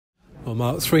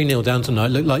Well, Mark, 3-0 down tonight.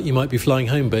 Looked like you might be flying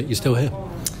home, but you're still here.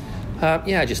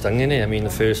 Yeah, just hung in there. I mean, the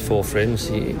first 4 frames,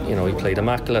 he played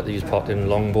immaculate. He was potting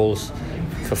long balls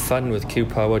for fun with Q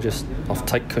power, just off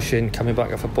tight cushion, coming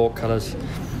back off of ball colours,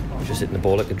 just hitting the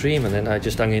ball like a dream. And then I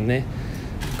just hung in there,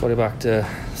 got it back to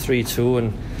 3-2,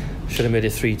 and should have made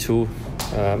it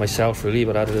 3-2 myself really,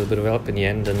 but I had a little bit of help in the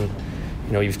end. And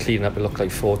he was cleaning up. It looked like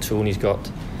 4-2, and he's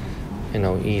got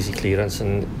easy clearance,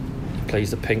 and he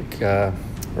plays the pink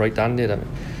right-handed.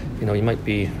 He might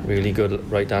be really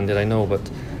good right-handed, I know, but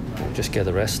just get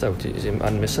the rest out. He's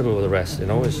unmissable with the rest.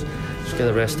 Just get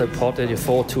the rest out. Potted, you're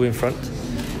 4-2 in front,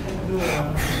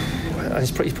 and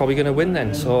he's probably going to win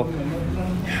then. So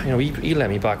he let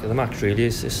me back in the match. Really,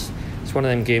 it's one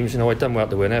of them games. I'd done well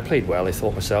to win. I played well, I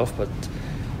thought myself, but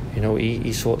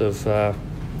he sort of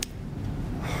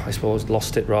I suppose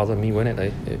lost it rather than me win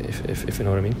it. If you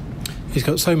know what I mean. He's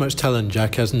got so much talent,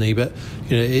 Jack, hasn't he? But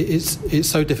it's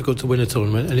so difficult to win a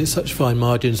tournament, and it's such fine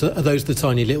margins. Are those the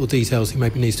tiny little details he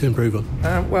maybe needs to improve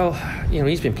on? Well,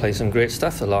 he's been playing some great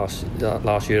stuff the last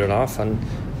year and a half, and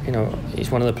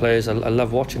he's one of the players I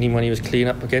love watching him when he was clean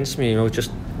up against me.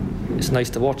 It's nice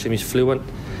to watch him. He's fluent.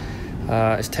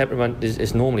 His temperament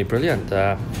is normally brilliant.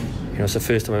 It's the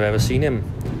first time I've ever seen him.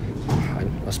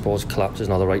 I suppose collapse is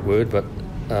not the right word, but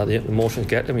the emotions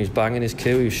get him. He's banging his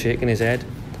cue. He's shaking his head.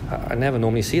 I never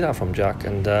normally see that from Jack,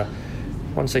 and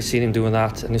once I seen him doing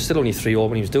that, and he's still only 3-0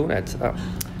 when he was doing it,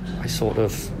 I sort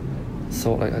of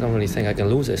thought, I don't really think I can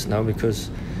lose this now, because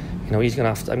I'm going to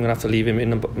have to leave him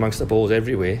in amongst the balls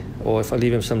everywhere, or if I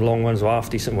leave him some long ones or half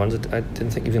decent ones, I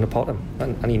didn't think he was going to pot them,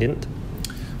 and he didn't.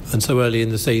 And so early in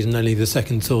the season, only the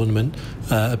second tournament,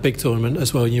 a big tournament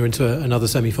as well, and you're into another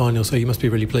semi-final, so you must be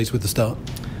really pleased with the start.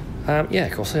 Yeah,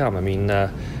 of course I am. I mean,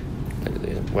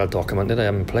 well documented. I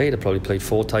haven't played. I probably played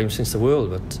 4 times since the World,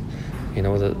 but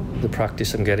the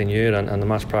practice I'm getting here and the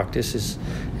match practice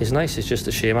is nice. It's just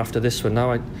a shame after this one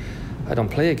now I don't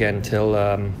play again till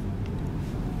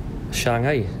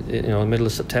Shanghai, the middle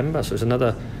of September. So it's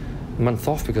another month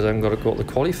off because I've got to go to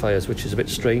the qualifiers, which is a bit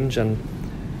strange. And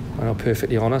I'm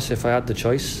perfectly honest, if I had the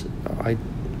choice, I'd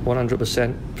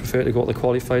 100% prefer to go to the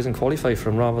qualifiers and qualify for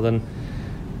them rather than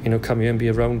come here and be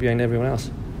around behind everyone else.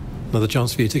 Another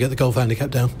chance for you to get the golf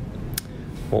handicap down.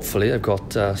 Hopefully. I've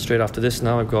got straight after this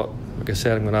now, I've got, like I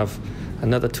said, I'm going to have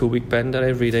another 2-week bender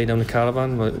every day down the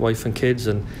caravan with wife and kids,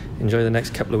 and enjoy the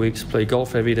next couple of weeks, play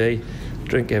golf every day,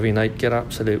 drink every night, get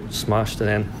absolute smashed, and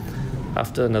then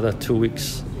after another 2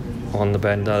 weeks on the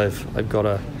bender, I've got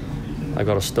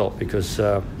to stop, because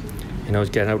it's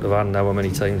getting out of hand now how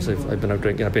many times I've been out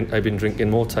drinking. I've been drinking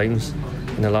more times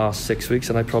in the last 6 weeks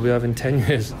than I probably have in 10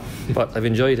 years, but I've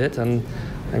enjoyed it, and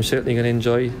I'm certainly going to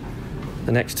enjoy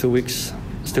the next 2 weeks,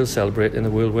 still celebrating the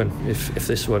World win. If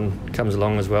this one comes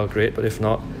along as well, great, but if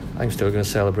not, I'm still going to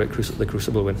celebrate the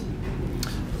Crucible win.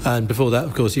 And before that,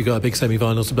 of course, you've got a big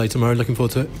semi-finals to play tomorrow. Looking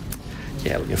forward to it?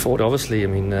 Yeah, looking forward, obviously. I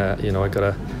mean, I've got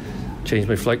to change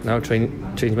my flight now,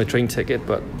 change my train ticket,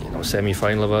 but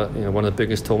semi-final of one of the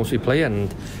biggest tournaments we play,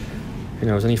 and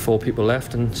there's only 4 people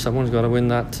left, and someone's got to win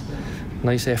that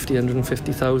nice hefty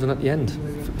 150,000 at the end.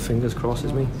 Fingers crossed,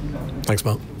 is me. Thanks,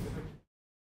 Mark.